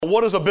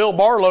What does a Bill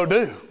Barlow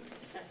do?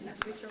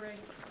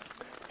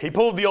 He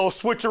pulled the old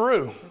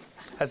switcheroo.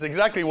 That's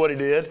exactly what he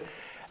did.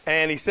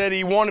 And he said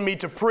he wanted me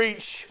to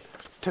preach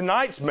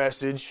tonight's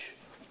message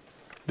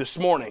this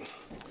morning.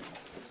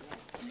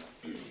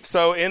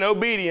 So in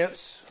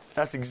obedience,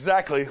 that's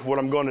exactly what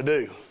I'm going to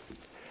do.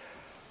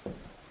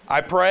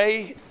 I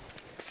pray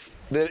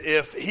that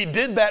if he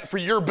did that for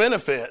your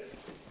benefit,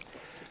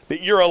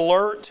 that you're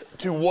alert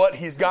to what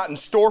he's got in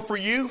store for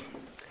you,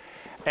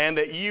 and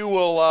that you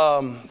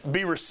will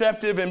be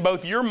receptive in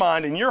both your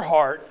mind and your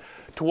heart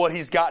to what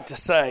he's got to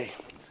say.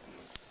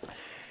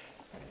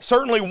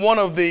 Certainly one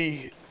of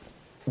the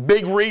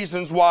big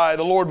reasons why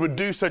the Lord would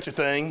do such a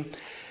thing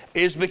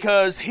is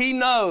because he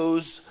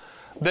knows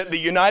that the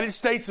United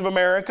States of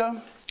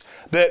America,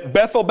 that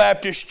Bethel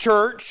Baptist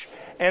Church,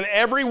 and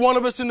every one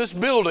of us in this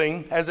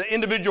building as an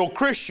individual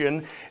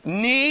Christian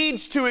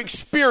needs to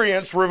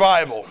experience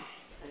revival.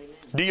 Amen.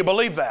 Do you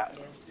believe that?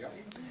 Yes.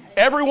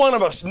 Every one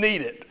of us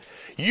need it.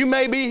 You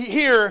may be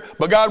here,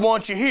 but God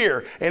wants you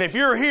here. And if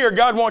you're here,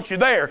 God wants you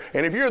there.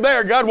 And if you're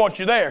there, God wants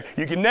you there.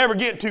 You can never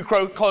get too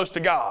close to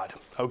God.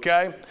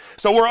 Okay?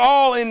 So we're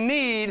all in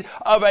need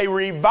of a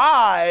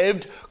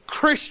revived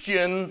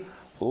Christian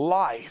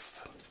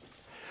life.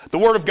 The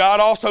Word of God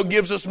also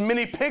gives us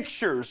many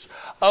pictures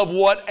of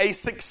what a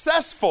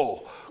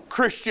successful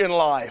Christian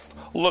life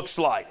looks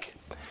like.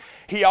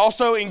 He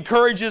also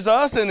encourages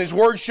us, and His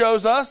Word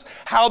shows us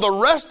how the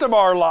rest of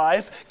our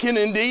life can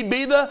indeed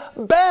be the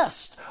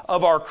best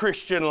of our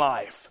Christian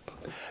life.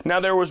 Now,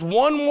 there was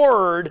one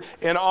word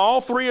in all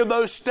three of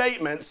those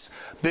statements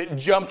that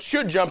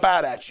should jump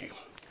out at you.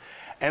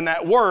 And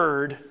that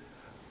word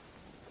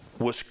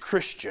was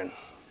Christian.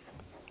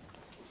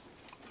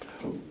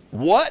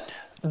 What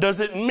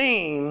does it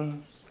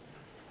mean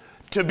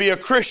to be a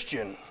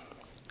Christian?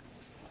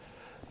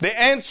 The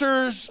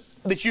answers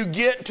that you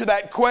get to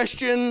that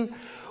question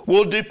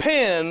will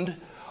depend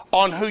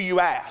on who you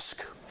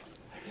ask.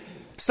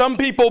 Some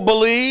people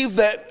believe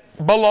that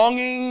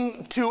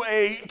belonging to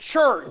a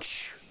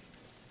church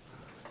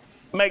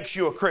makes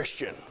you a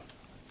Christian.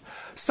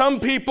 Some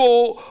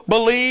people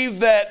believe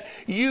that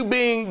you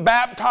being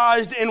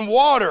baptized in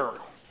water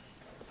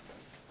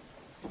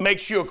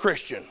makes you a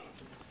Christian.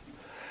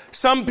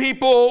 Some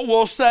people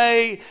will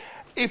say,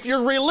 if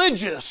you're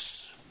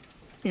religious,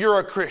 you're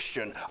a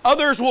Christian.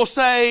 Others will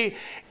say,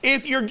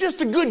 if you're just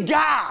a good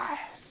guy,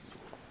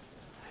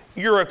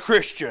 you're a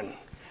Christian.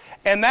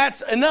 And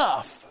that's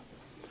enough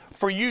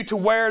for you to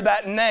wear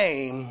that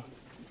name,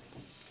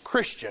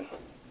 Christian.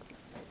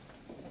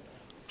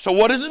 So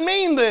what does it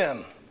mean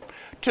then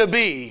to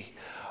be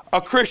a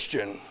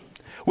Christian?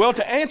 Well,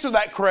 to answer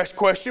that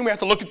question, we have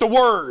to look at the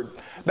word.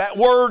 That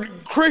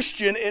word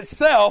Christian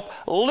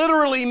itself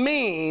literally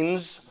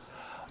means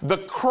the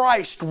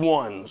Christ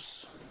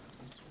ones.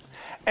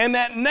 And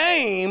that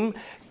name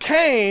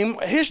came,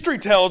 history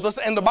tells us,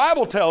 and the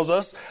Bible tells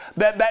us,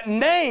 that that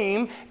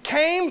name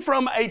came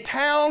from a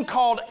town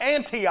called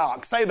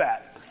Antioch. Say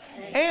that.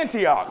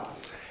 Antioch.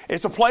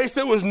 It's a place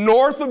that was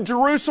north of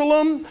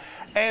Jerusalem,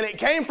 and it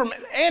came from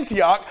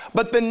Antioch,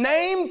 but the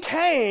name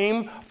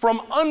came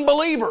from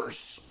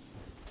unbelievers.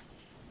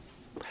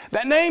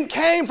 That name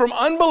came from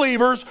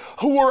unbelievers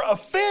who were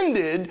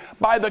offended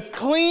by the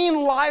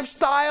clean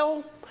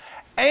lifestyle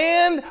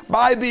and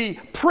by the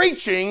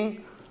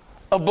preaching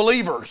of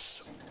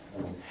believers.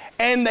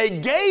 And they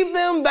gave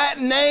them that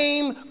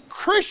name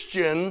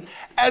Christian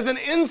as an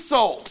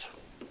insult.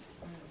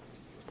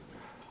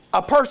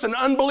 A person,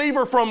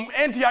 unbeliever from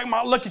Antioch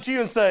might look at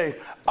you and say,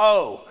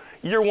 oh,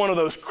 you're one of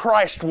those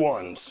Christ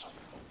ones.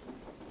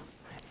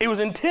 It was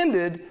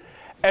intended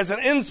as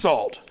an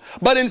insult.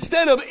 But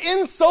instead of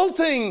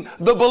insulting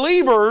the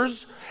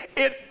believers,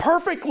 it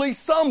perfectly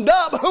summed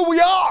up who we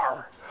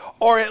are,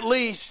 or at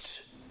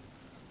least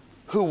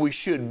who we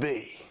should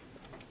be.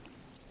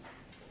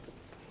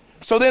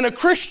 So then a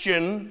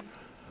Christian,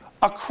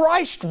 a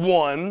Christ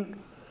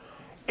one,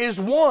 is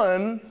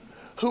one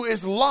who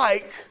is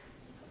like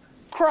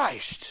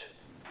Christ.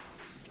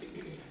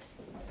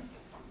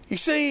 You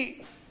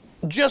see,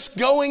 just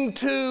going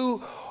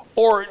to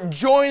or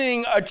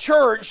joining a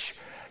church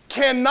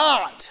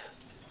cannot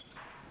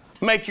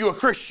make you a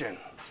Christian.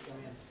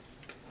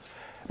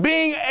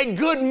 Being a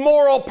good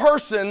moral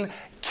person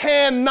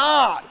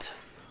cannot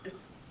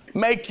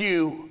make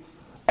you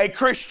a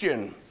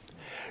Christian.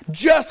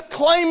 Just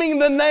claiming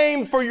the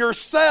name for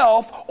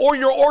yourself or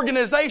your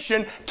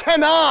organization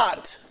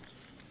cannot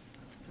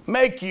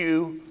make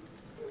you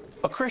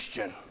a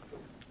Christian.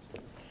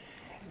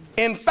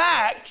 In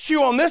fact,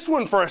 chew on this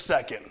one for a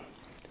second.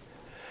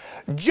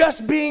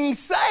 Just being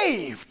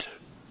saved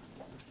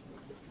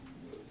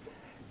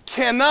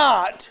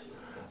cannot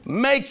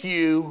make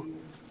you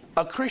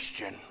a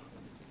Christian.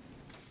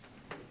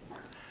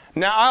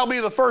 Now, I'll be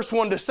the first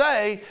one to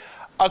say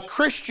a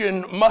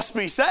Christian must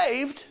be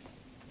saved.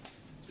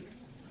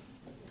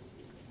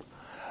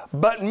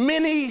 But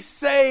many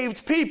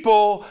saved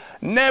people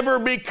never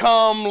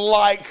become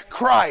like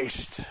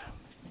Christ.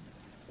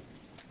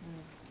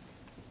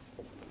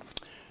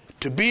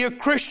 To be a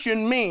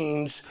Christian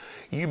means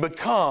you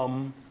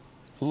become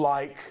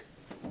like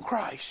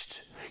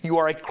Christ. You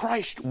are a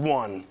Christ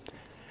one.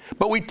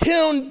 But we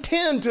tend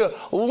to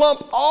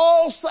lump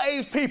all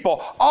saved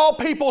people, all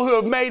people who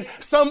have made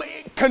some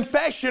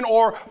confession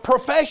or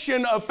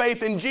profession of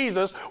faith in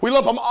Jesus, we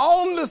lump them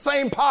all in the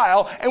same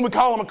pile and we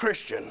call them a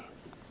Christian.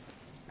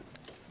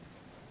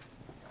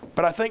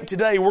 But I think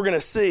today we're going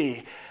to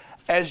see,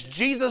 as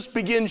Jesus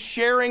begins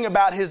sharing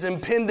about his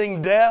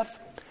impending death,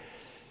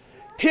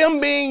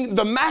 him being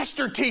the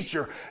master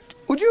teacher.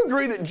 Would you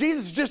agree that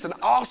Jesus is just an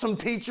awesome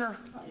teacher?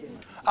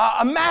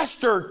 A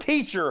master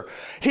teacher.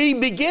 He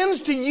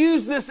begins to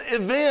use this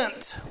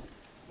event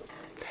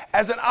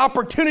as an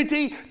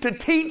opportunity to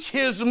teach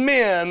his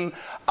men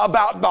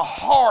about the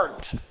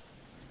heart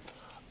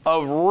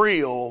of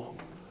real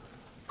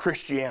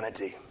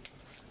Christianity.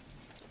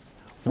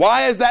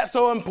 Why is that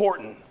so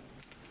important?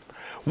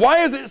 Why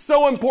is it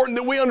so important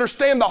that we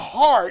understand the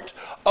heart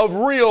of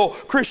real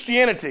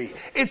Christianity?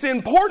 It's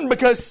important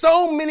because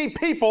so many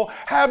people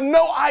have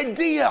no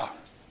idea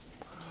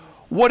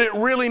what it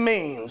really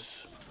means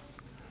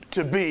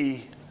to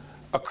be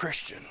a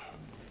Christian.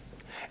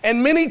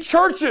 And many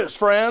churches,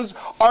 friends,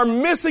 are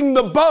missing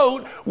the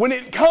boat when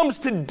it comes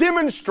to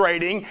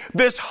demonstrating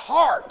this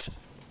heart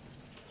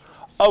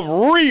of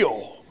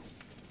real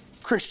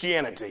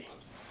Christianity.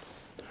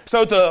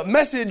 So the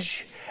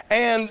message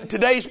and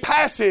today's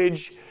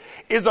passage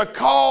is a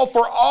call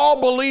for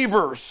all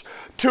believers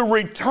to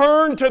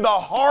return to the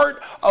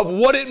heart of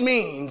what it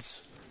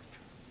means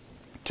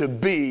to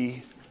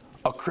be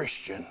a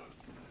Christian.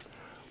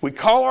 We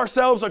call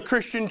ourselves a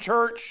Christian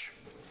church.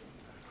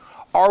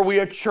 Are we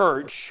a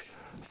church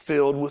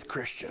filled with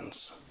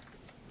Christians?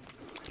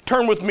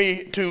 Turn with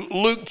me to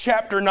Luke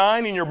chapter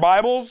 9 in your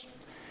Bibles.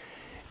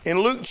 In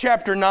Luke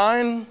chapter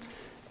 9,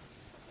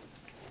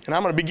 and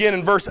I'm going to begin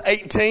in verse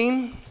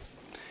 18,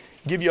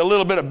 give you a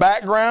little bit of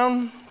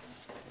background.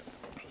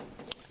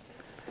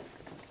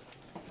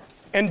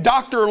 And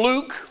Dr.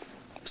 Luke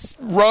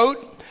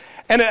wrote,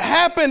 "And it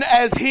happened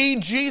as he,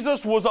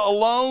 Jesus, was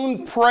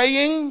alone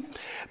praying,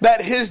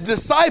 that his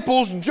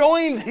disciples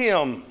joined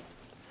him.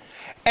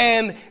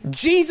 And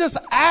Jesus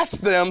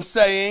asked them,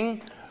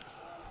 saying,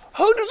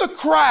 'Who do the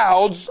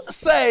crowds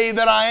say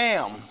that I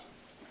am?'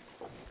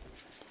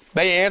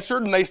 They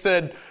answered and they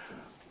said,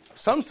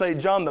 'Some say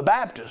John the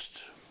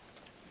Baptist.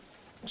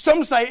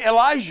 Some say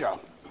Elijah.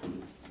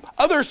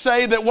 Others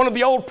say that one of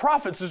the old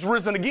prophets is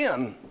risen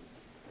again.'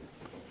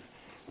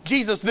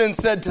 Jesus then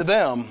said to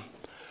them,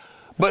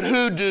 'But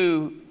who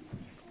do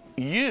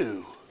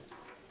you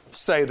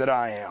say that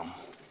I am?'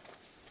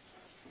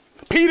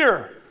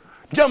 Peter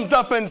jumped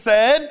up and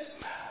said,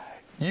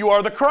 'You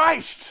are the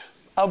Christ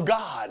of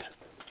God.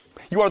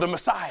 You are the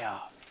Messiah.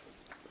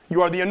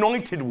 You are the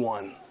anointed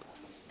one.'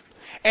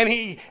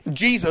 And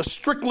Jesus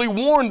strictly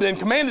warned and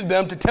commanded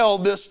them to tell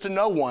this to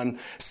no one,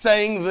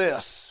 saying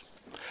this,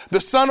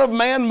 'The Son of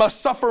Man must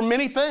suffer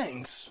many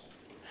things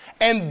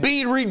and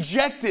be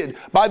rejected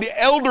by the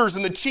elders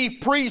and the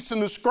chief priests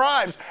and the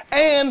scribes,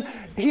 and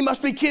he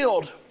must be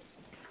killed.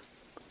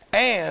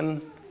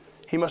 And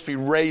he must be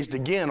raised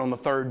again on the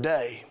third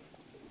day.'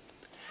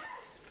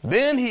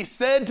 Then he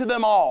said to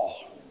them all,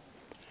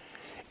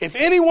 'If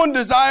anyone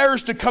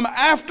desires to come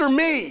after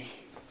me,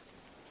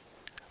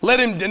 let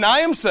him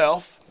deny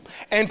himself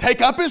and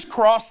take up his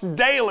cross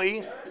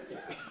daily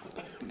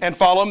and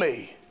follow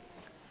me.'"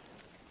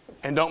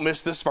 And don't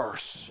miss this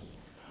verse.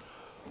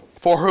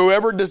 "For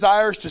whoever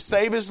desires to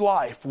save his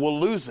life will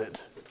lose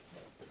it.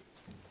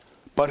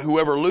 But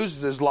whoever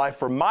loses his life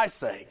for my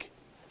sake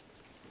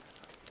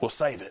will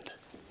save it."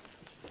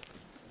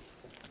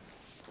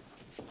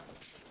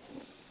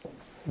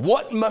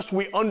 What must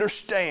we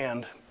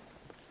understand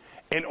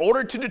in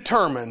order to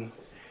determine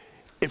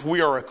if we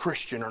are a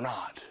Christian or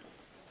not?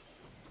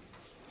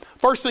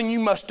 First thing you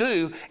must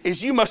do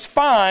is you must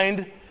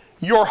find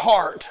your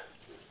heart.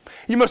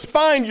 You must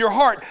find your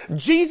heart.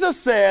 Jesus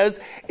says,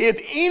 "If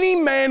any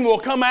man will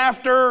come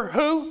after"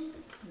 who?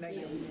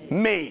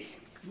 Me.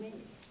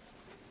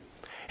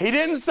 He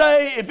didn't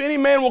say, "If any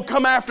man will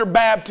come after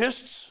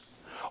Baptists,"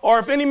 or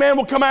 "if any man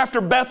will come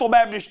after Bethel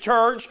Baptist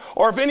Church,"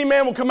 or "if any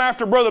man will come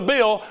after Brother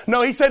Bill."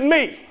 No, he said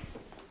me.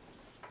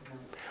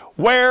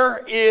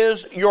 Where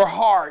is your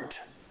heart?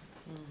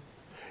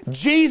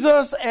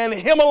 Jesus and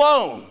him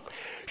alone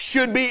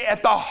should be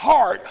at the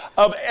heart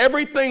of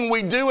everything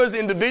we do as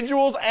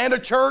individuals and a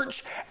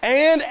church,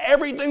 and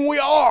everything we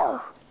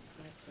are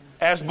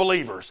as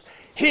believers.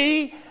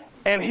 He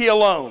and he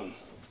alone.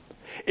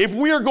 If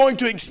we are going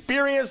to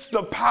experience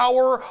the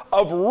power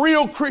of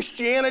real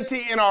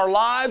Christianity in our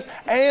lives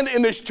and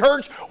in this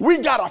church, we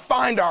got to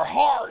find our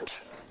heart.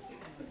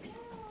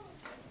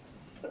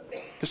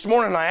 This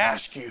morning I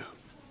ask you,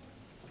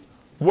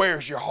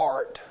 where's your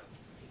heart?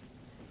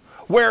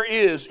 Where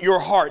is your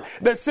heart?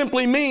 That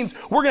simply means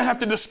we're going to have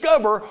to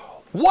discover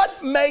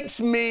what makes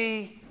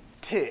me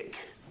tick.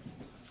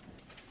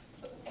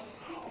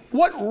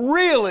 What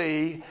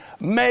really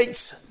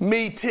makes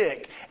me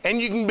tick?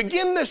 And you can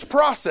begin this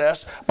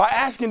process by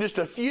asking just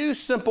a few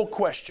simple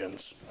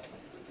questions.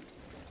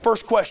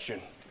 First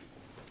question: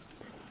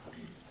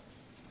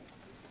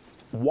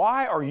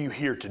 Why are you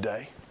here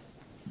today?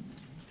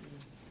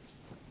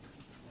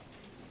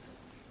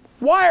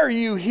 Why are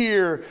you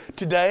here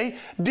today?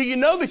 Do you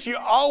know that you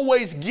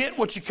always get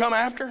what you come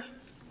after?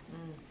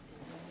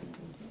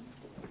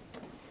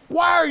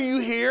 Why are you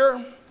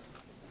here?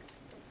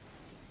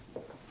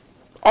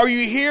 Are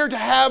you here to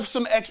have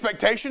some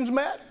expectations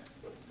met?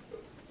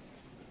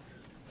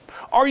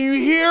 Are you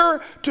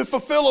here to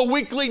fulfill a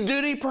weekly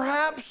duty,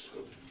 perhaps?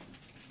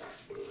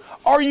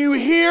 Are you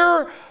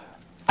here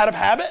out of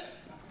habit?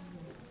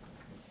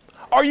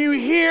 Are you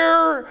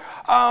here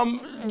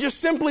just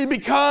simply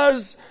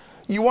because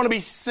you want to be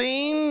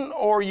seen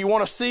or you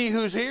want to see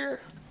who's here?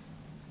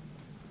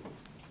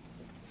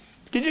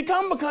 Did you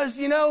come because,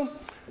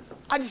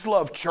 I just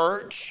love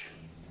church?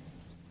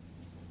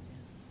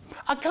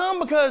 I come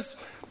because,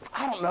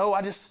 I don't know,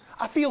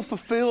 I feel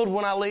fulfilled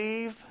when I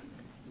leave.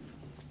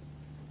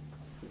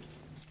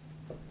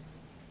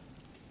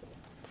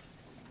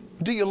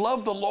 Do you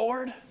love the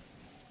Lord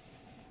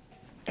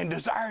and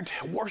desire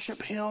to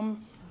worship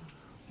Him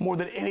more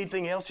than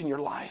anything else in your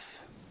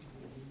life?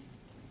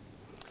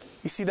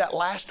 You see, that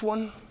last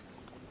one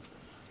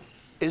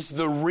is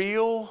the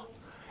real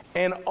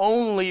and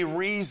only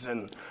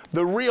reason,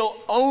 the real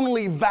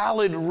only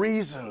valid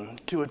reason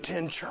to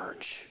attend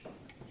church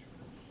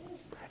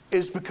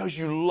is because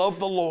you love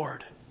the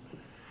Lord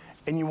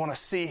and you want to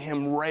see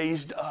Him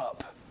raised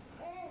up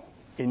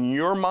in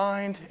your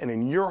mind and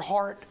in your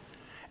heart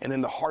and in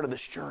the heart of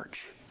this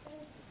church.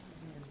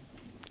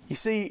 You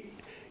see,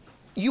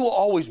 you will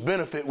always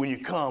benefit when you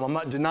come. I'm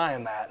not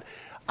denying that.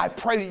 I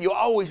pray that you'll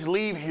always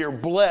leave here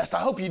blessed. I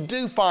hope you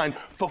do find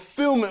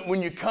fulfillment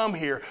when you come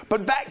here.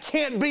 But that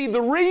can't be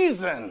the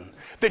reason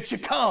that you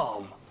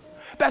come.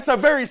 That's a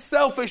very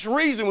selfish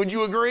reason. Would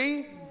you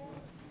agree?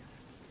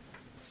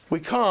 We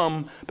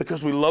come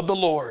because we love the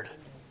Lord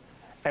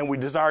and we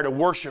desire to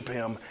worship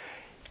Him.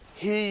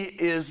 He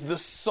is the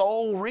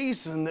sole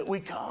reason that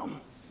we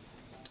come.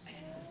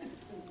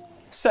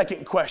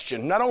 Second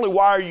question, not only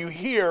why are you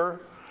here,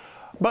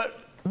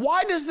 but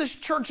why does this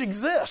church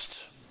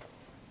exist?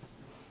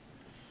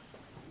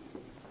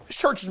 This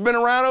church has been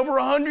around over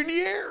 100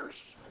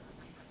 years.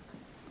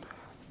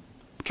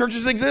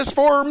 Churches exist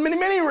for many,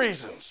 many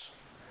reasons.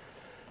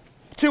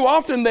 Too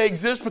often they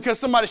exist because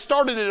somebody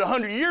started it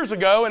 100 years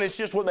ago and it's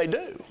just what they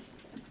do.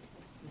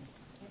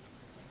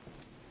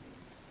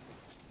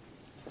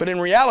 But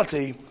in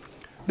reality,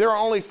 there are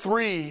only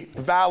 3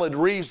 valid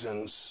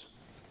reasons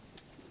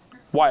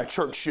why a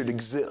church should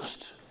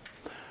exist.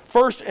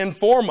 First and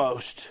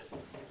foremost,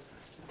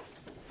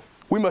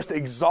 we must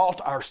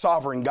exalt our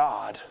sovereign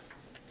God.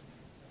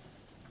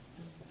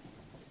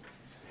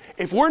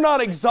 If we're not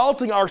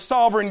exalting our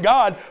sovereign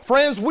God,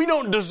 friends, we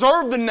don't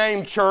deserve the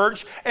name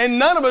church, and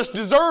none of us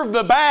deserve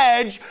the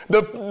badge,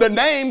 the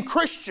name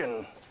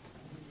Christian.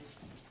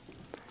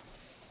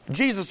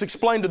 Jesus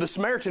explained to the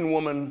Samaritan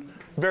woman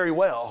very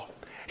well.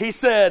 He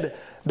said,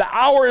 "The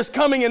hour is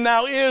coming and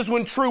now is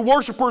when true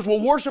worshipers will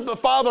worship the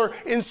Father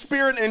in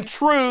spirit and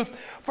truth,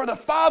 for the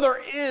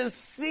Father is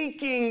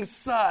seeking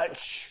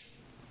such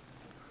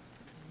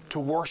to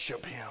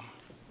worship Him."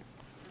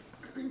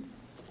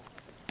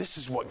 This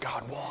is what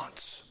God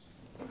wants.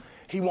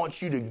 He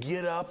wants you to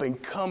get up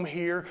and come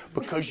here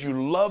because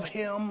you love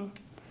Him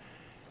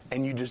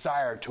and you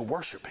desire to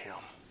worship Him.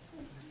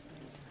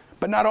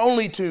 But not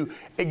only to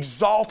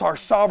exalt our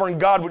sovereign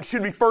God, which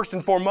should be first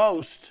and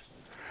foremost,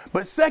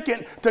 but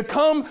second, to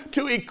come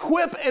to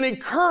equip and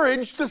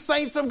encourage the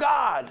saints of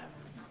God.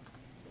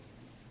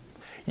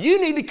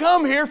 You need to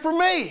come here for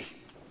me.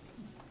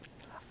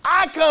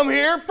 I come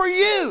here for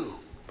you.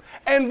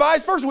 And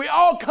vice versa. We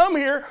all come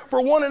here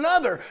for one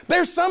another.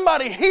 There's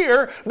somebody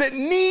here that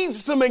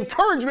needs some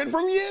encouragement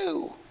from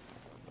you.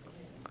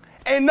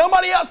 And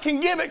nobody else can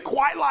give it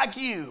quite like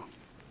you.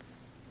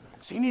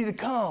 So you need to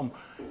come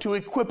to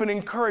equip and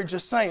encourage a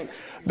saint.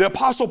 The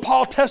Apostle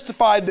Paul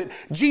testified that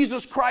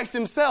Jesus Christ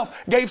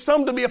Himself gave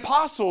some to be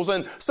apostles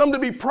and some to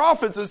be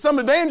prophets and some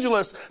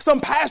evangelists,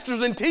 some pastors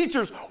and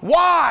teachers.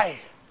 Why?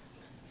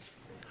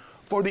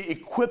 For the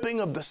equipping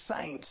of the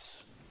saints.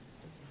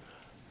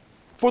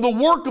 For the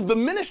work of the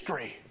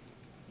ministry.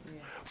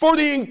 For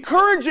the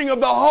encouraging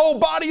of the whole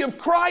body of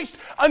Christ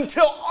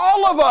until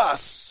all of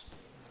us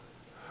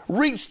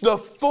reach the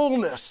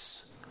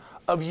fullness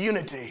of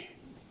unity.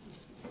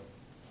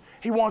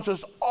 He wants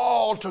us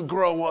all to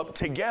grow up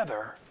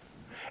together.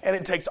 And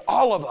it takes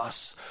all of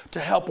us to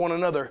help one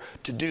another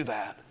to do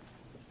that.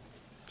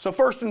 So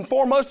first and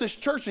foremost, this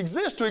church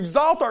exists to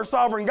exalt our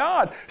sovereign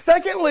God.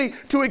 Secondly,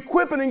 to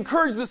equip and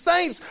encourage the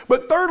saints.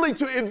 But thirdly,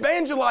 to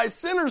evangelize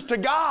sinners to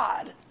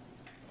God.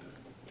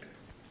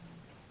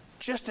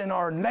 Just in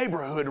our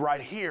neighborhood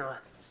right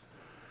here,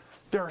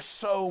 there are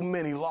so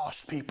many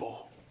lost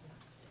people.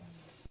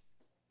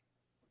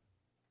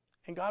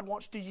 And God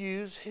wants to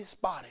use His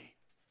body.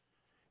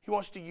 He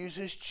wants to use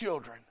His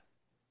children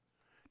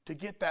to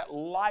get that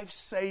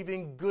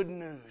life-saving good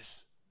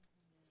news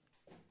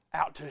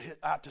out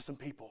to some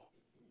people.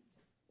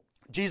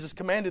 Jesus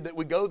commanded that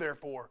we go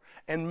therefore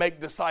and make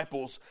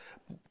disciples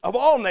of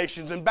all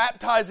nations and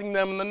baptizing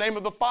them in the name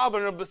of the Father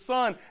and of the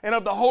Son and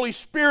of the Holy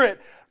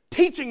Spirit,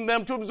 teaching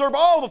them to observe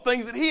all the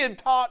things that He had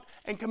taught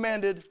and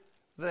commanded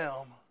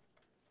them.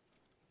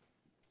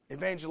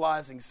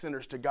 Evangelizing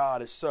sinners to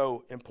God is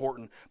so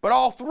important. But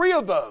all three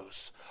of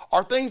those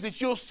are things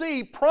that you'll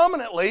see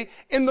prominently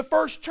in the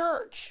first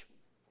church.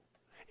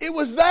 It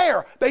was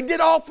there. They did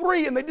all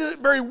three and they did it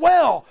very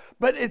well.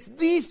 But it's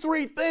these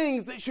three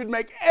things that should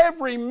make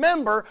every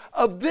member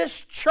of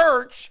this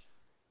church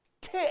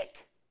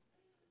tick.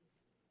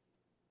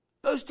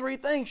 Those three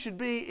things should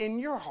be in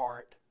your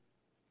heart.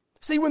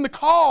 See, when the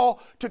call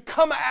to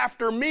come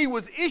after me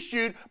was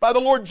issued by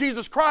the Lord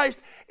Jesus Christ,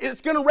 it's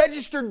going to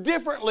register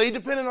differently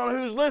depending on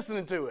who's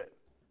listening to it.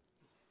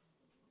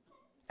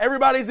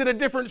 Everybody's at a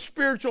different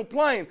spiritual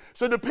plane.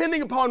 So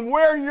depending upon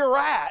where you're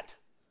at,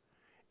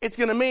 it's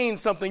going to mean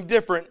something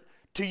different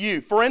to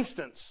you. For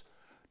instance,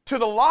 to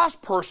the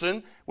lost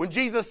person, when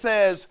Jesus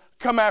says,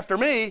 come after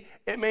me,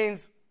 it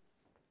means,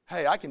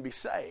 hey, I can be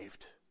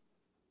saved.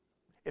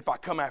 If I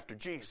come after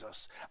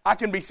Jesus, I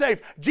can be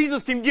saved.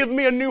 Jesus can give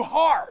me a new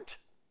heart.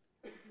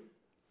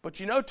 But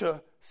you know,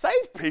 to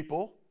save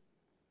people,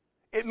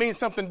 it means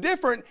something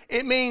different.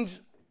 It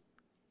means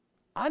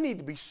I need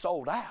to be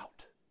sold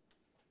out.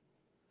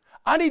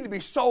 I need to be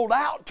sold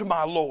out to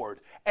my Lord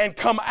and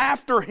come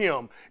after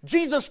Him.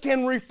 Jesus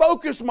can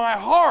refocus my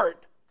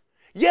heart.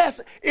 Yes,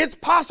 it's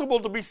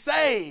possible to be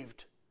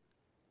saved.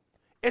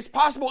 It's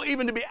possible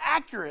even to be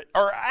accurate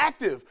or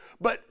active.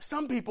 But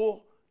some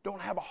people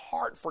don't have a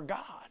heart for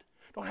God,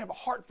 don't have a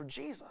heart for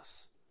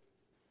Jesus.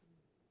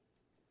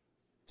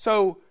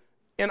 So,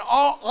 in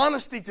all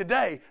honesty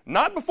today,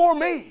 not before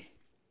me,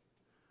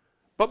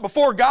 but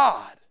before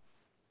God,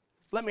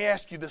 let me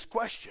ask you this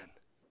question.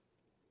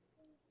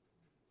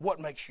 What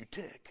makes you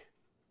tick?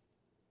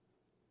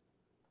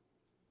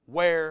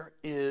 Where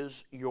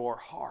is your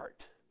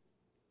heart?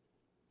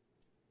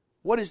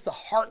 What is the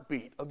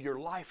heartbeat of your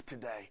life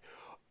today?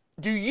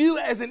 Do you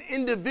as an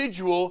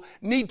individual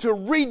need to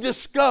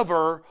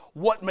rediscover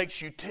what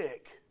makes you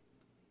tick?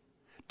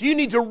 Do you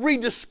need to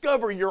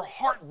rediscover your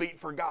heartbeat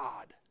for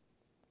God?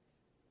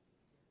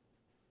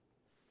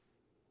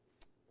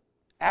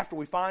 After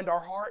we find our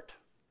heart,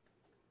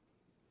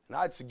 and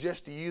I'd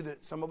suggest to you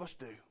that some of us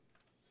do,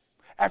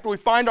 after we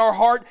find our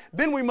heart,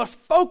 then we must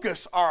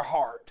focus our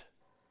heart.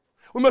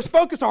 We must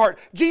focus our heart.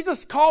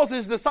 Jesus calls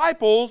His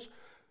disciples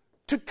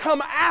to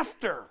come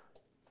after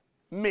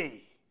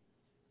me.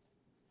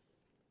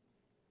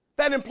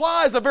 That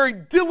implies a very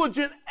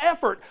diligent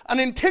effort, an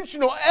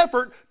intentional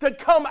effort to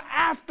come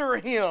after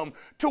Him,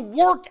 to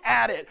work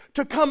at it,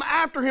 to come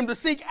after Him, to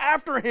seek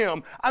after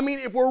Him. I mean,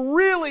 if we're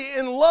really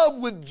in love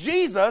with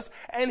Jesus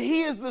and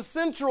He is the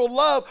central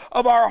love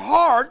of our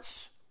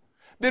hearts,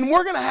 then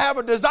we're going to have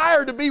a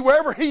desire to be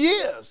wherever He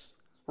is,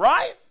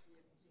 right?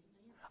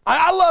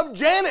 I love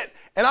Janet,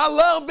 and I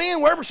love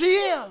being wherever she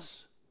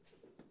is.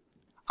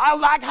 I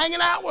like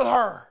hanging out with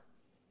her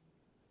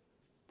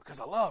because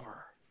I love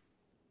her,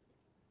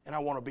 and I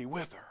want to be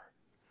with her.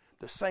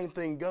 The same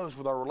thing goes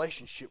with our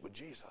relationship with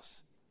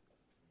Jesus.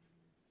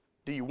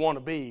 Do you want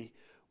to be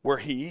where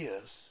He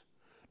is?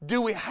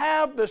 Do we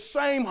have the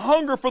same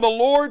hunger for the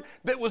Lord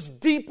that was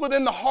deep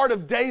within the heart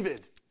of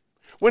David?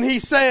 When he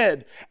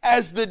said,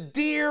 as the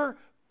deer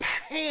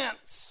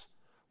pants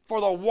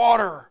for the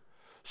water,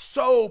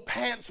 so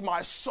pants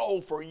my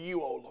soul for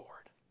you, O Lord.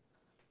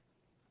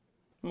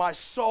 My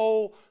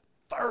soul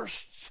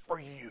thirsts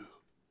for you,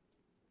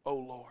 O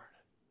Lord.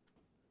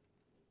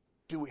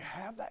 Do we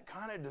have that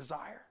kind of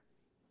desire?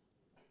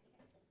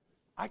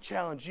 I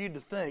challenge you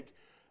to think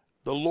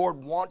the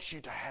Lord wants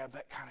you to have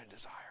that kind of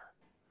desire,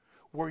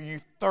 where you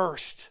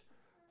thirst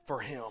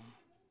for Him.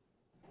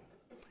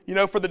 You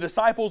know, for the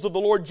disciples of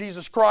the Lord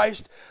Jesus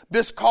Christ,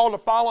 this call to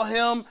follow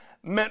Him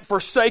meant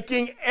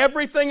forsaking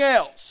everything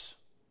else.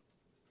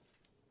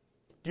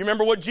 Do you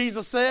remember what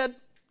Jesus said?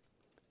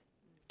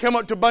 Come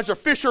up to a bunch of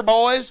fisher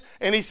boys,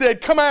 and He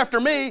said, come after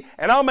me,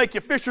 and I'll make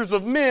you fishers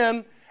of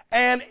men.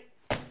 And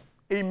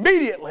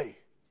immediately,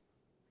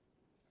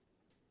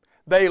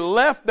 they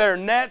left their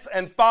nets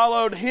and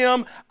followed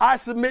Him. I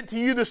submit to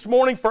you this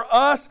morning, for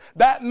us,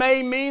 that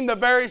may mean the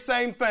very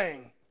same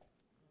thing.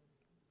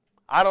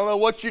 I don't know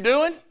what you're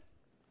doing,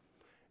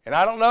 and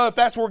I don't know if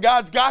that's where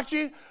God's got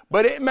you,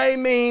 but it may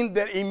mean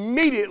that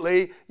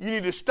immediately you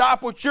need to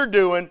stop what you're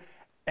doing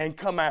and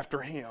come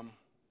after Him.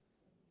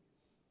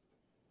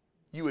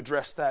 You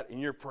address that in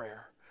your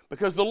prayer.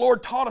 Because the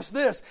Lord taught us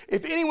this: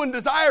 if anyone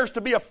desires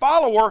to be a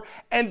follower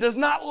and does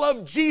not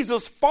love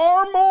Jesus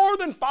far more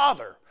than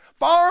father,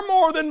 far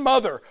more than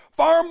mother,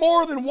 far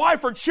more than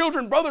wife or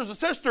children, brothers and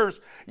sisters,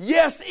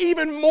 yes,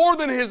 even more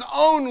than his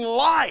own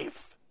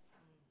life,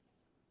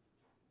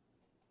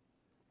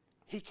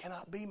 he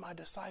cannot be my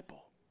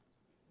disciple.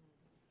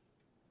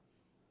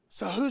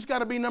 So who's got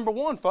to be number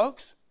one,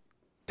 folks?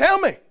 Tell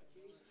me.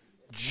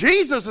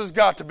 Jesus has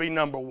got to be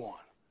number one.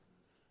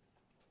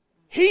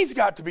 He's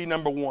got to be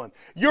number one.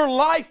 Your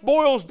life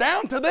boils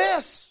down to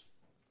this: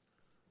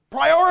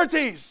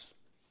 priorities.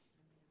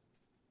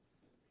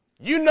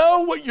 You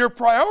know what your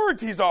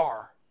priorities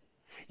are.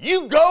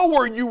 You go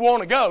where you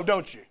want to go,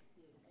 don't you?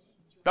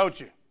 Don't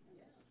you?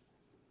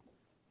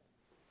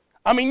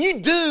 I mean, you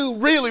do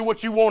really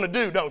what you want to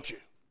do, don't you?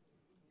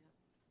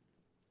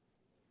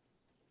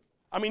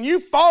 I mean, you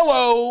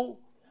follow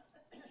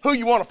who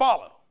you want to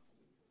follow,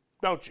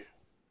 don't you?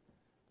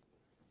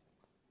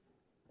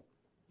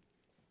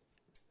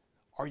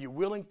 Are you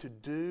willing to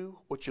do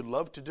what you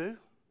love to do?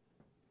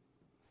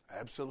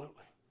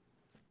 Absolutely.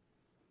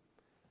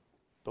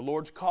 The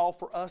Lord's call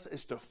for us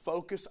is to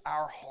focus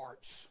our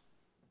hearts.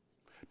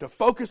 To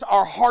focus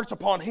our hearts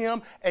upon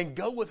Him and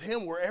go with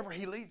Him wherever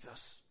He leads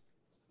us.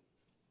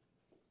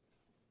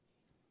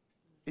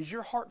 Is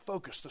your heart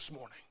focused this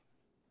morning?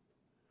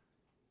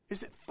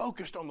 Is it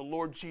focused on the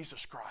Lord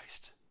Jesus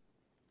Christ?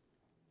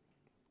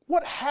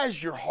 What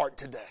has your heart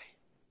today?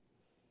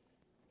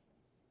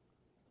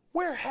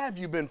 Where have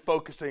you been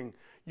focusing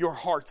your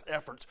heart's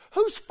efforts?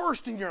 Who's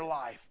first in your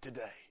life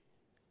today?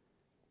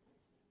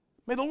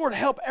 May the Lord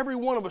help every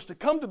one of us to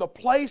come to the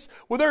place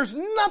where there's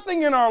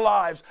nothing in our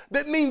lives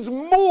that means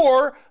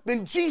more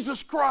than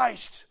Jesus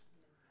Christ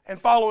and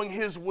following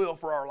His will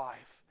for our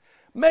life.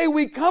 May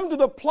we come to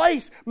the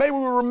place, may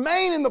we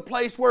remain in the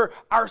place where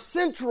our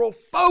central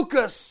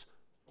focus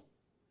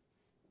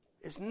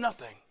is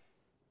nothing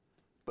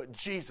but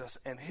Jesus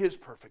and His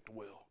perfect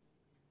will.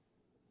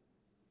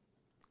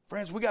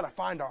 Friends, we got to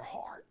find our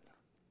heart.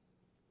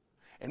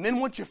 And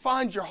then once you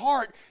find your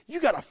heart, you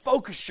got to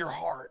focus your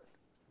heart.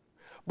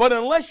 But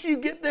unless you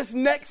get this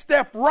next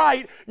step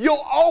right,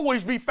 you'll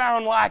always be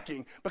found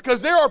lacking.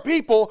 Because there are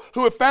people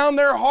who have found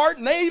their heart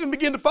and they even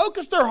begin to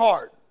focus their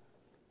heart.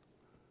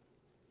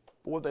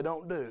 But what they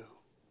don't do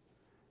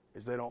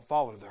is they don't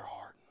follow their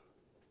heart.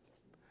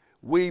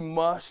 We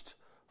must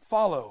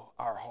follow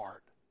our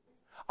heart.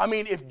 I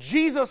mean, if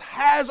Jesus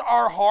has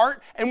our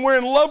heart and we're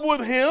in love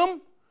with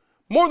Him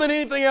more than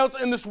anything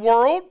else in this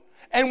world,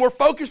 and we're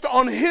focused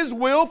on His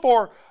will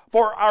for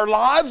our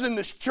lives in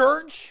this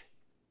church,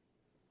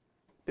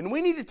 then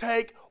we need to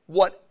take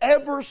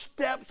whatever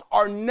steps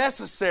are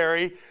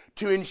necessary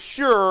to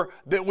ensure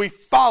that we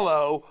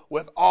follow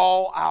with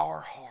all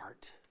our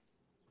heart.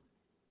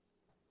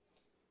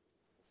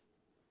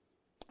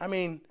 I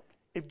mean,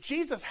 if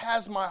Jesus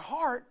has my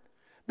heart,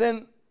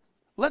 then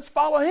let's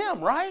follow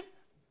Him, right?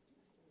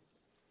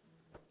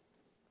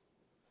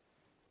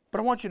 But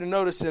I want you to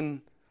notice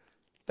in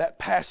that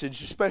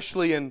passage,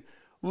 especially in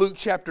Luke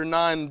chapter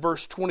 9,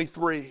 verse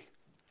 23,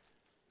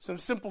 some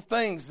simple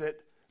things that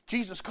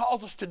Jesus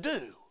calls us to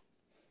do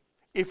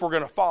if we're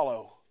going to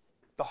follow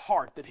the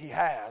heart that He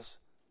has.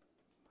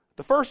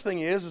 The first thing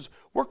is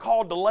we're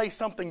called to lay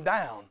something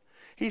down.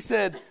 He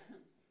said,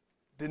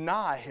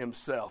 deny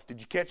himself.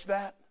 Did you catch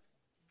that?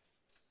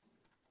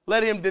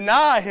 Let him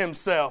deny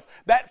himself.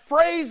 That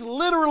phrase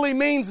literally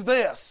means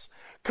this: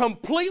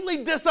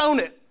 completely disown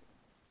it.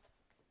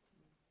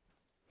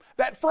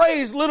 That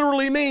phrase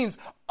literally means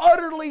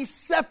utterly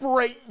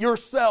separate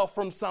yourself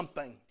from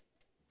something.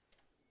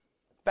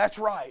 That's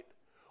right.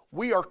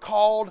 We are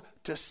called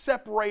to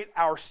separate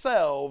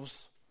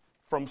ourselves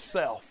from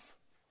self.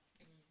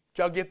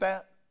 Did y'all get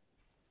that?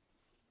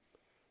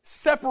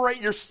 Separate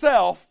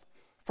yourself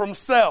from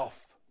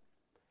self.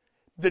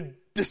 The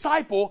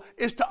disciple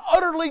is to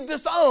utterly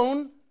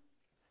disown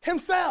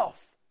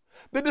himself.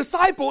 The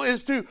disciple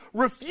is to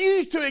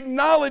refuse to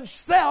acknowledge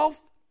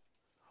self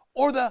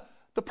or the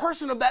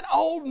person of that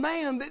old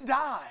man that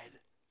died.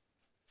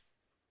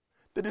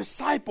 The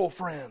disciple,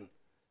 friend,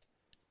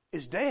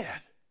 is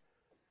dead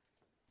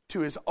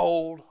to his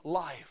old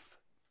life.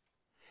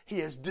 He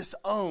has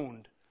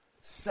disowned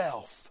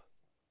self.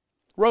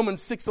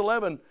 Romans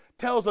 6:11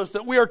 tells us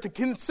that we are to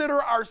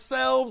consider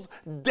ourselves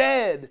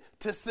dead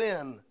to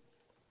sin,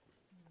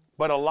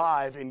 but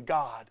alive in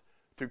God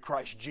through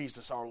Christ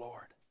Jesus our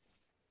Lord.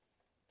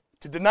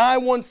 To deny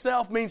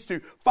oneself means to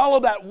follow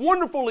that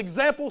wonderful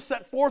example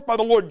set forth by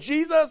the Lord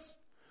Jesus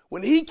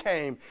when He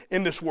came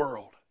in this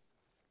world.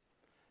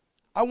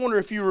 I wonder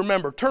if you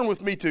remember. Turn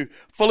with me to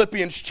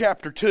Philippians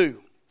chapter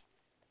 2.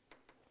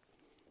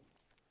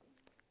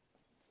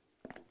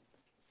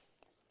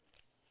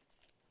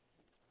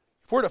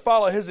 If we're to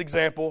follow His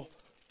example,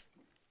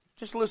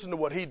 just listen to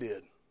what He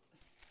did.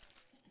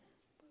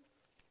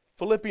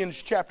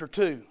 Philippians chapter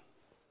 2.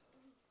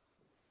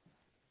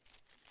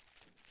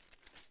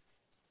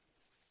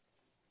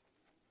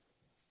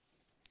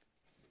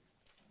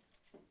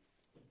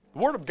 The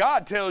Word of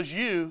God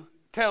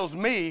tells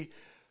me,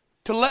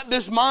 to let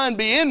this mind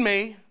be in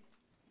me,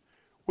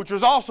 which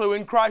was also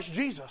in Christ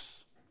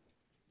Jesus,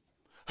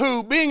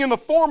 who, being in the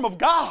form of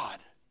God,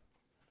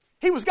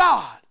 He was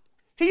God.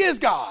 He is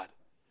God.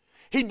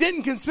 He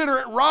didn't consider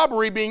it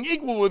robbery being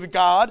equal with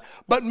God,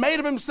 but made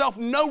of Himself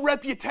no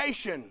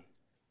reputation,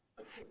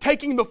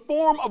 taking the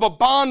form of a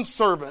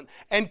bondservant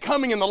and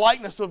coming in the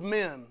likeness of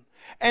men.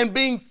 And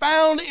being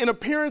found in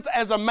appearance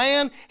as a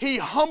man, He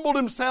humbled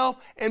Himself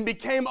and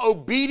became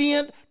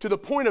obedient to the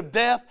point of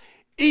death,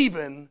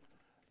 even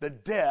the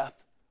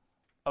death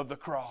of the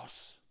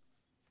cross.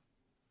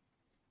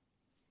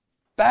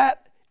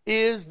 That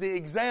is the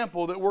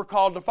example that we're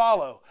called to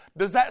follow.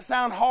 Does that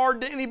sound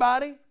hard to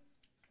anybody?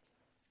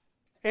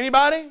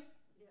 Anybody? Does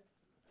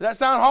that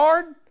sound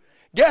hard?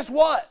 Guess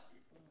what?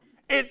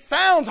 It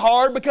sounds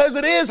hard because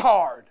it is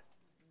hard.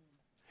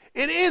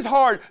 It is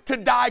hard to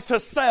die to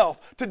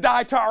self, to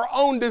die to our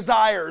own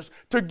desires,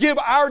 to give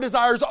our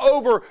desires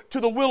over to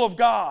the will of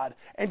God,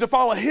 and to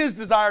follow His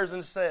desires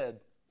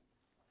instead.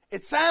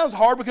 It sounds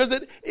hard because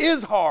it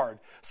is hard.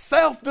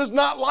 Self does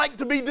not like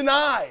to be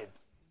denied.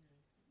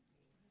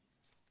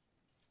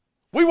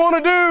 We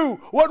want to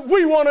do what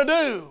we want to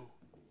do.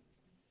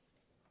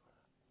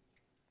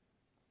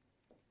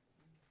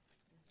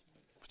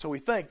 So we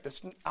think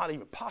that's not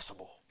even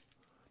possible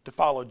to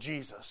follow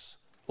Jesus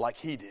like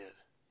He did.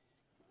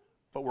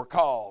 But we're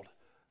called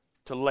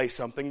to lay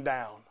something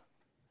down,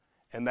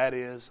 and that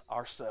is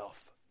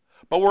ourself.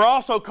 But we're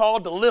also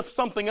called to lift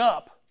something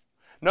up.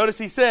 Notice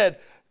He said,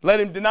 let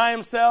him deny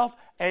himself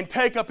and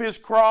take up his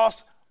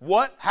cross,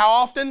 what? How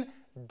often?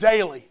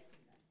 Daily.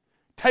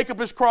 Take up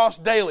his cross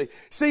daily.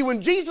 See,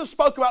 when Jesus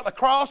spoke about the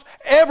cross,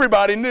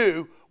 everybody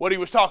knew what He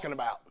was talking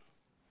about.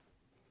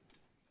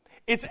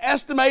 It's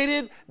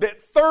estimated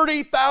that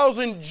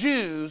 30,000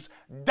 Jews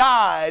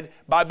died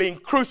by being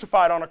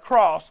crucified on a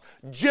cross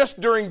just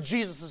during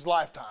Jesus'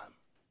 lifetime.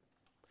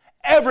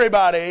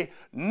 Everybody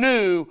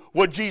knew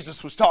what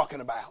Jesus was talking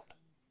about.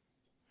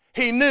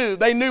 They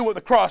knew what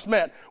the cross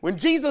meant. When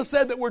Jesus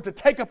said that we're to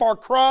take up our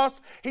cross,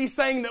 He's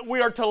saying that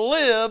we are to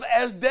live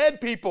as dead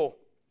people.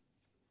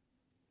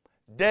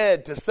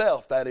 Dead to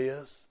self, that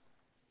is.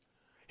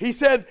 He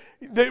said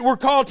that we're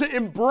called to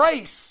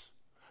embrace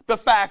the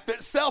fact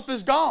that self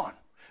is gone,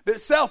 that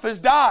self has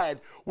died.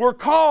 We're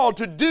called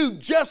to do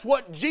just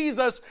what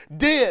Jesus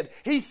did.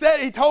 He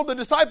told the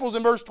disciples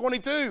in verse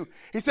 22,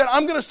 He said,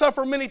 I'm going to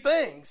suffer many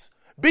things,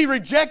 be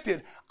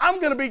rejected.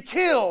 I'm going to be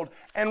killed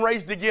and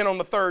raised again on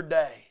the third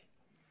day.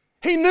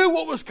 He knew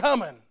what was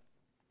coming.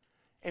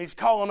 And He's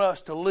calling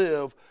us to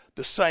live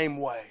the same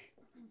way.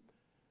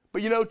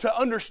 But to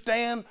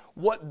understand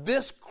what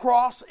this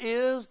cross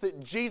is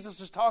that Jesus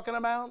is talking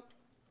about,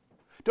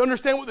 to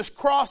understand what this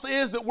cross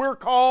is that we're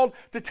called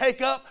to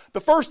take up,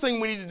 the first thing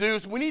we need to do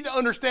is we need to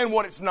understand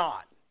what it's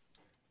not.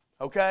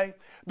 Okay?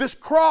 This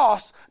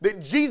cross that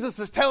Jesus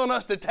is telling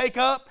us to take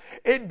up,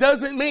 it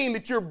doesn't mean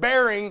that you're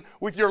bearing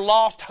with your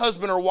lost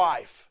husband or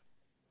wife.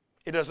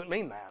 It doesn't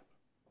mean that.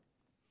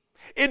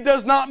 It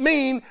does not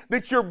mean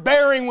that you're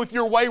bearing with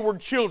your wayward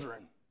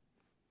children.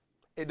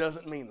 It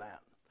doesn't mean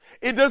that.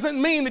 It doesn't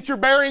mean that you're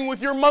bearing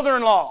with your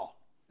mother-in-law.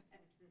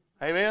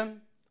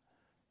 Amen?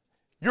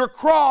 Your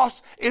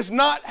cross is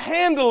not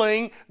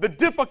handling the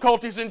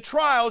difficulties and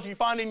trials you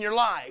find in your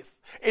life.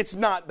 It's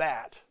not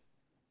that.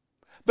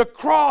 The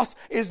cross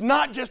is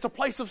not just a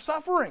place of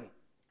suffering.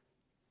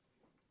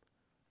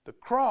 The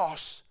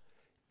cross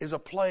is a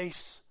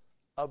place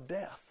of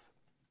death.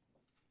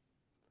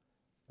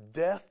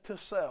 Death to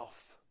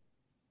self.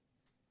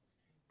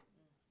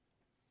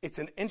 It's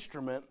an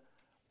instrument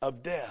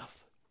of death.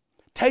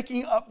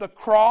 Taking up the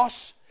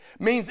cross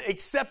means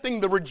accepting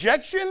the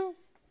rejection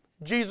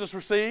Jesus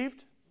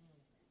received.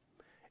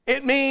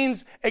 It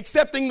means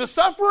accepting the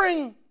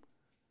suffering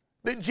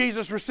that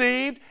Jesus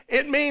received.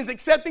 It means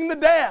accepting the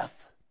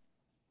death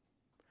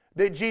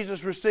that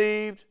Jesus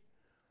received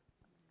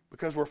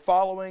because we're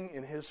following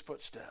in His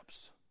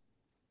footsteps.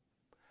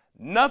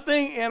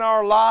 Nothing in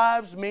our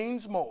lives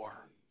means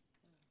more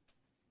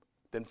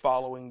than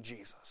following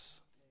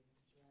Jesus.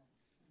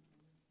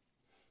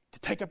 To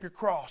take up your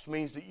cross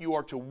means that you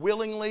are to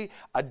willingly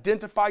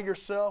identify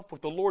yourself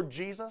with the Lord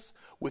Jesus,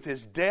 with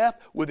His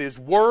death, with His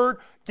word.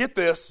 Get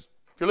this.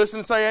 If you're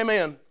listening, say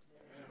amen. Amen.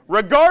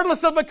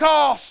 Regardless of the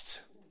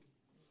cost.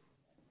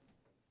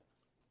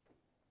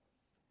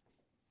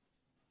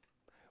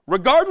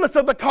 Regardless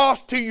of the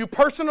cost to you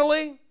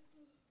personally.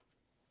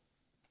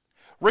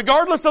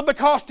 Regardless of the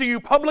cost to you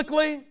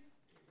publicly.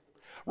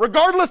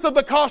 Regardless of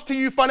the cost to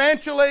you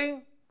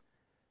financially,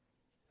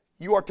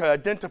 you are to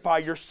identify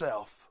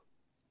yourself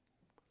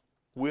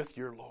with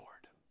your Lord.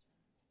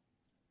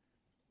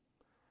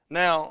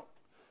 Now,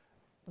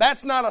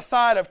 that's not a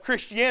side of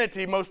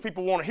Christianity most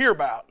people want to hear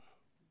about.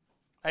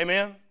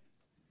 Amen?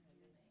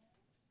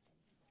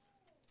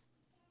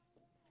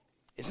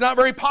 It's not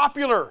very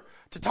popular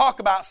to talk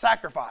about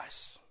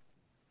sacrifice.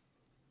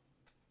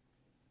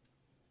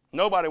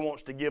 Nobody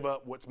wants to give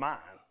up what's mine.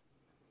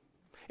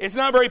 It's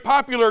not very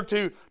popular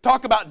to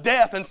talk about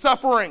death and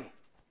suffering.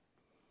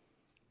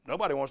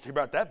 Nobody wants to hear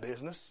about that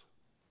business.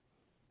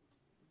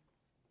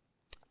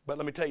 But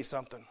let me tell you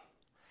something.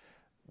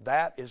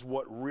 That is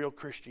what real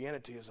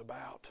Christianity is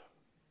about.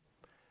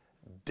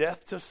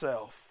 Death to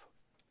self,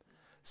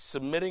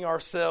 submitting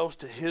ourselves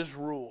to His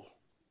rule,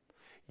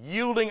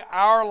 yielding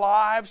our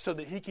lives so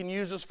that He can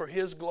use us for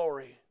His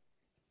glory.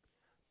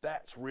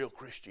 That's real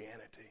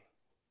Christianity.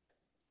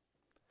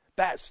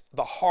 That's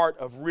the heart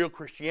of real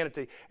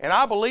Christianity. And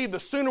I believe the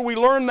sooner we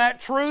learn that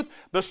truth,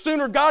 the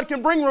sooner God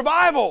can bring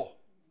revival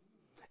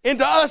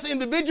into us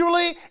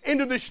individually,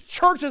 into this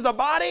church as a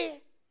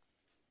body.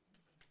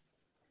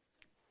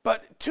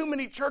 But too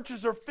many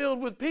churches are filled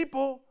with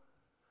people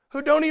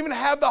who don't even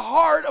have the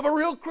heart of a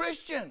real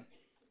Christian.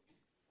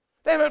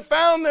 They haven't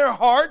found their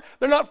heart,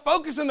 they're not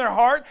focusing their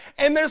heart,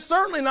 and they're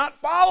certainly not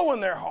following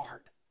their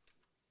heart.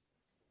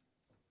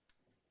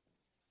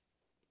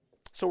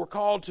 So we're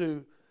called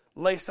to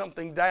lay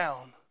something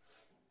down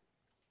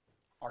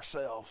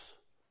ourselves.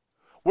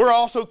 We're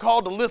also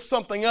called to lift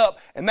something up,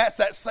 and that's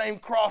that same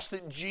cross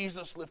that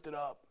Jesus lifted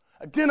up,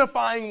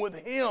 identifying with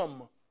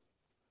Him.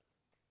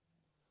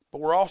 But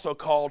we're also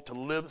called to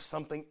live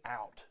something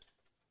out.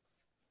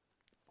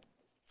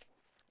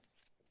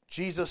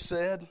 Jesus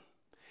said,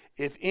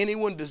 if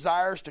anyone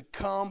desires to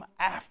come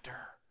after,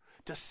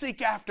 to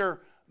seek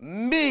after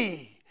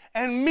me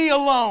and me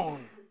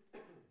alone,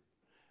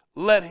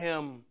 let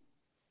him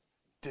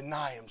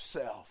deny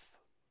himself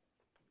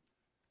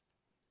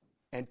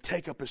and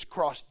take up his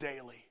cross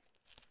daily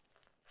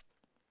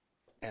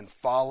and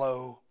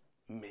follow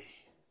me.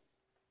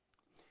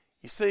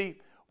 You see,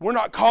 we're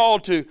not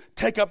called to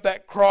take up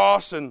that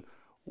cross and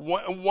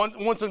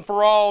once and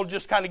for all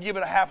just kind of give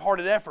it a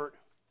half-hearted effort.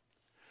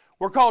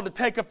 We're called to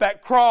take up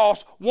that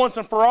cross once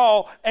and for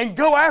all and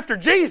go after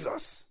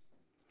Jesus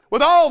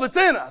with all that's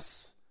in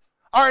us,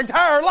 our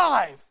entire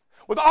life,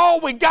 with all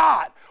we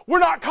got. We're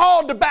not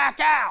called to back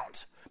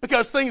out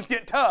because things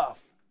get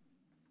tough.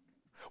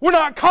 We're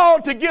not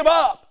called to give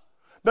up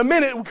the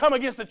minute we come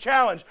against a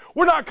challenge.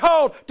 We're not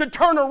called to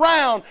turn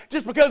around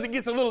just because it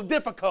gets a little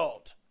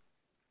difficult.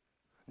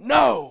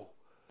 No.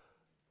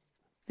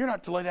 You're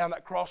not to lay down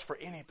that cross for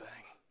anything.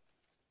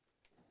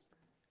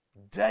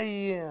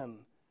 Day in,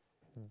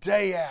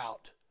 day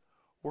out,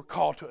 we're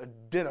called to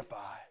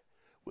identify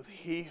with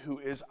He who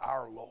is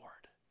our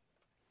Lord,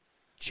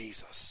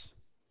 Jesus.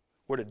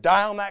 We're to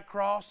die on that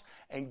cross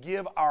and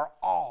give our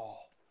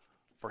all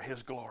for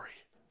His glory.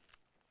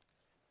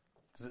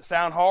 Does it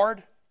sound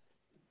hard?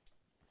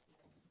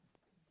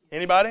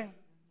 Anybody?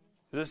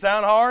 Does it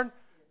sound hard?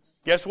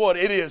 Guess what?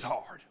 It is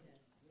hard.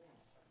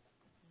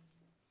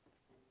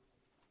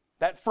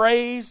 That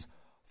phrase,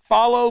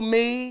 follow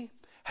me,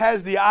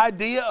 has the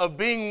idea of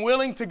being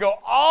willing to go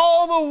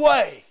all the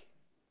way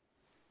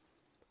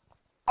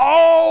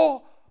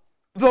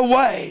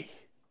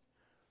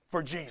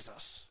for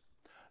Jesus.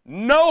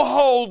 No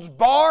holds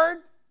barred,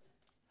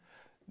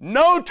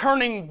 no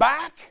turning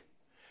back,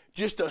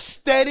 just a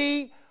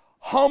steady,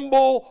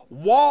 humble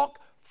walk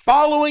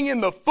following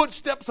in the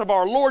footsteps of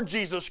our Lord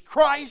Jesus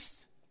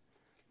Christ,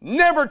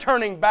 never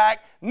turning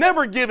back,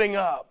 never giving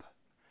up,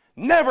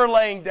 never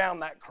laying down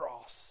that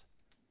cross.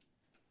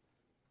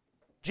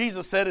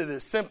 Jesus said it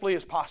as simply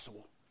as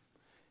possible.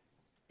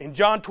 In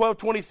John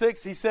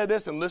 12:26, He said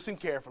this, and listen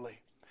carefully.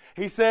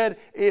 He said,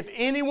 if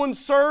anyone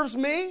serves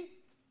me,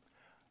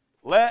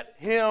 let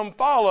him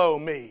follow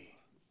me.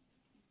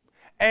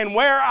 And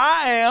where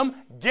I am,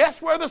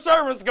 guess where the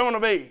servant's going to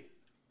be?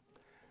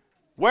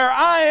 Where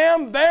I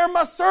am, there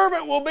my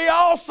servant will be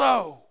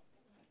also.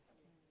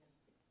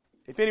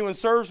 If anyone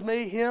serves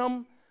me,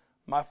 him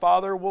my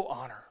Father will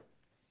honor.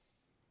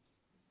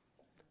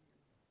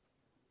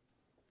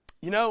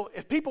 You know,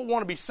 if people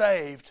want to be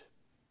saved,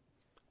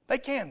 they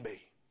can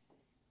be.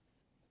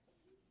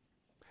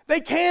 They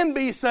can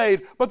be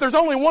saved, but there's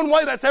only one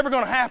way that's ever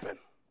going to happen.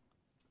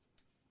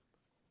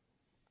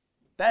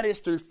 That is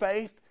through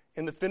faith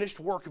in the finished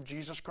work of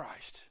Jesus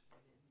Christ.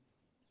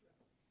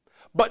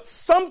 But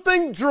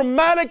something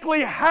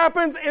dramatically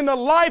happens in the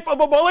life of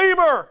a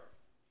believer.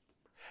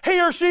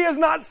 He or she is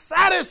not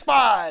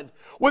satisfied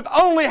with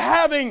only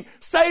having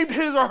saved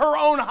his or her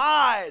own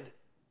hide.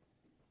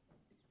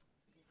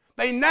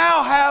 They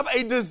now have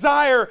a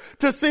desire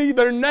to see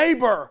their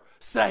neighbor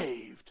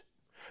saved,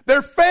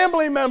 their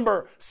family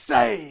member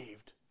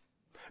saved,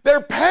 their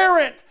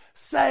parent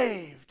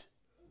saved,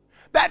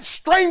 that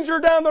stranger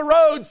down the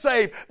road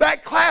saved,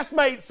 that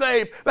classmate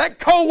saved, that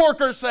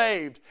coworker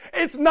saved.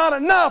 It's not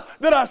enough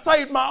that I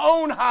saved my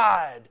own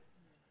hide.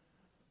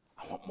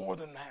 I want more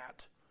than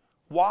that.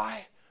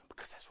 Why?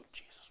 Because that's what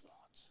Jesus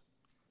wants.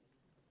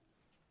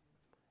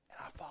 And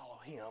I follow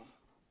Him.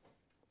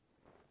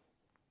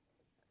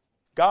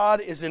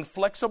 God is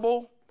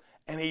inflexible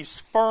and He's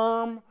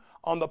firm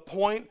on the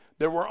point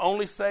that we're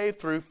only saved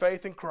through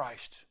faith in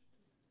Christ.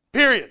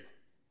 Period.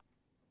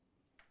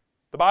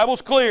 The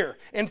Bible's clear.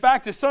 In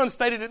fact, His Son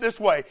stated it this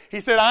way. He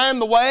said, I am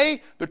the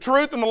way, the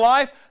truth, and the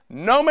life.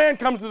 No man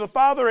comes to the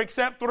Father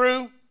except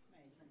through.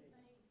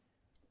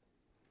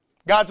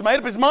 God's made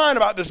up His mind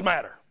about this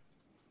matter.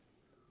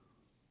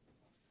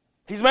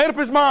 He's made up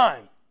His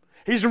mind.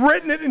 He's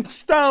written it in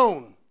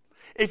stone.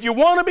 If you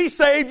want to be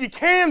saved, you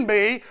can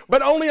be,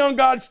 but only on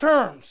God's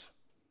terms.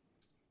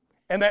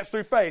 And that's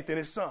through faith in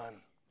His Son.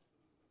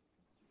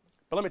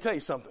 But let me tell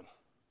you something.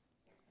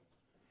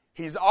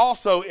 He's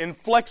also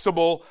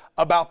inflexible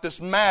about this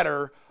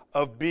matter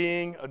of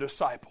being a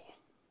disciple.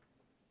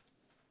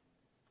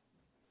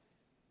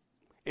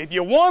 If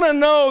you want to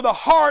know the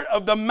heart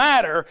of the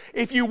matter,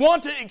 if you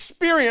want to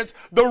experience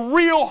the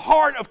real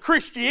heart of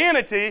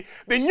Christianity,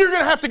 then you're going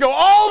to have to go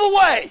all the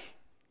way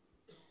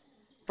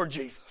for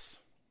Jesus.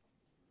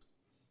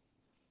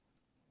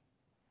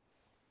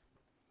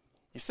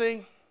 You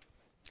see,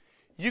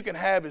 you can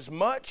have as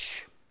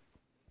much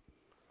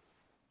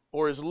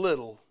or as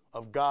little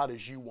of God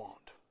as you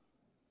want.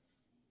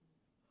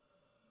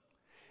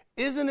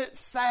 Isn't it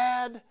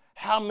sad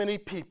how many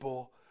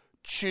people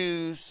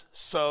choose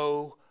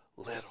so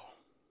little?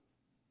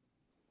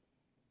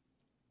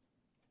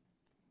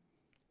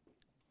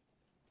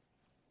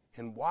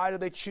 And why do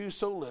they choose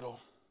so little?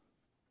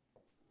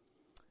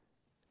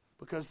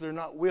 Because they're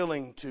not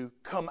willing to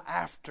come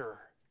after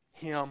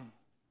Him,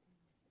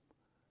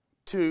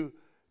 to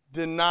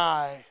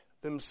deny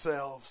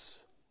themselves,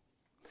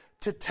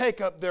 to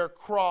take up their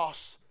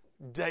cross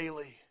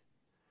daily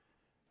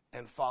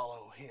and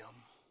follow Him.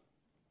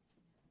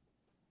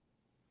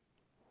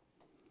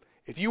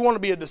 If you want to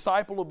be a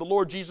disciple of the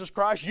Lord Jesus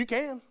Christ, you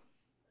can.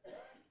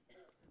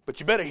 But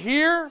you better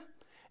hear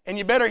and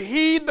you better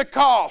heed the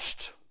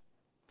cost,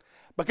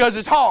 because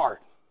it's hard.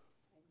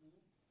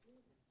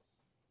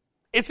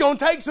 It's going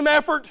to take some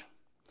effort.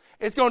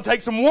 It's going to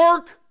take some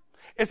work.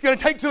 It's going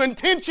to take some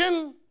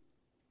intention.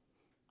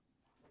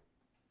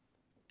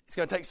 It's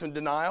going to take some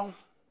denial.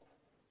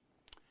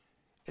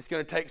 It's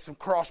going to take some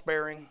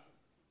cross-bearing.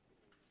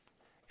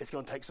 It's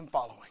going to take some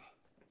following.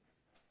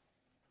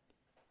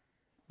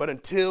 But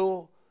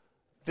until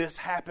this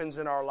happens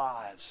in our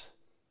lives,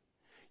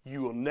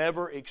 you will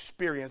never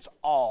experience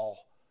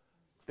all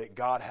that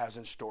God has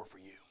in store for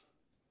you.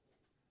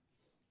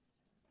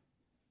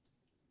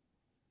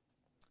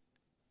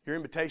 Your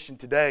invitation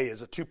today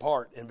is a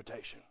two-part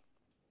invitation.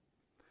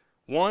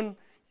 One,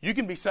 you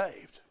can be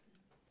saved.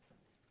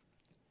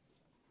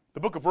 The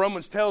book of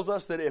Romans tells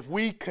us that if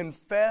we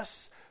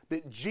confess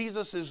that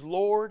Jesus is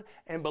Lord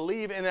and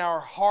believe in our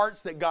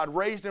hearts that God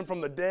raised Him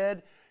from the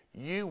dead,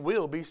 you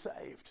will be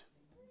saved.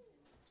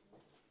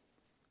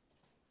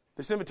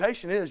 This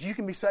invitation is you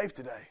can be saved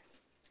today.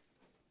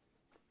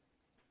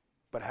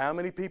 But how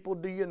many people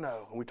do you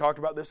know? And we talked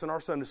about this in our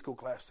Sunday school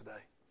class today.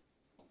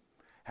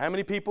 How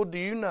many people do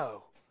you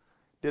know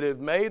that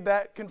have made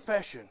that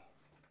confession,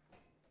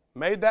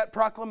 made that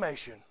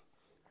proclamation,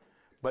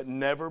 but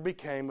never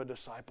became a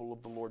disciple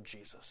of the Lord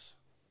Jesus?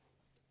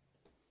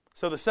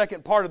 So the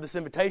second part of this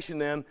invitation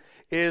then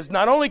is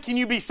not only can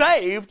you be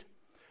saved,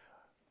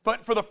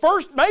 but for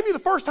maybe the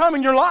first time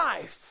in your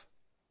life,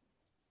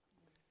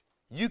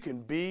 you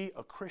can be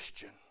a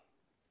Christian.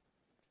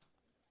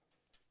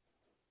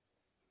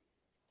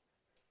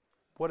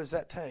 What does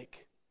that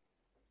take?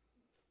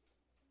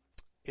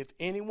 If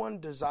anyone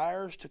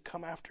desires to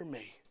come after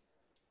me,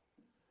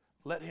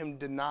 let him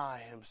deny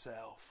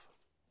himself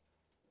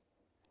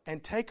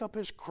and take up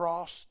his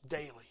cross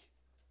daily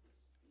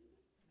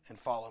and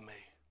follow me.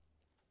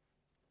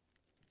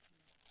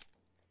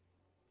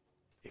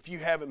 If you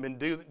haven't been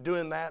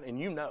doing that and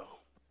you know,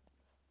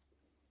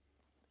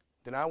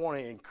 then I want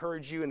to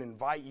encourage you and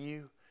invite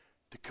you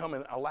to come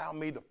and allow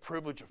me the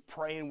privilege of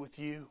praying with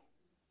you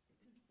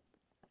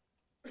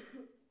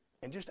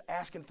and just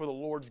asking for the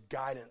Lord's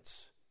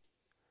guidance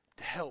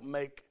to help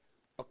make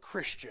a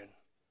Christian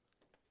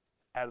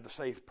out of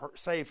the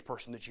saved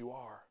person that you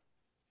are.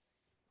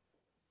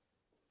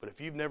 But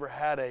if you've never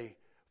had a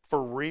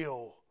for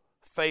real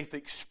faith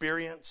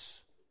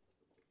experience,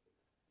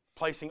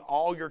 placing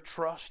all your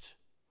trust,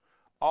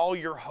 all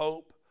your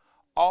hope,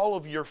 all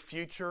of your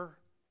future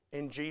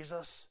in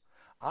Jesus,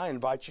 I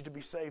invite you to be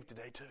saved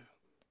today too.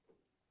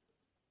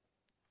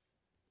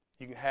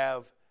 You can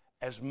have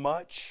as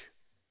much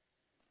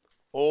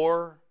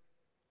or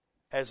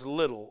as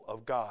little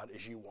of God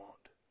as you want.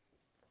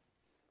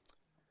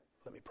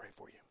 Let me pray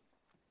for you.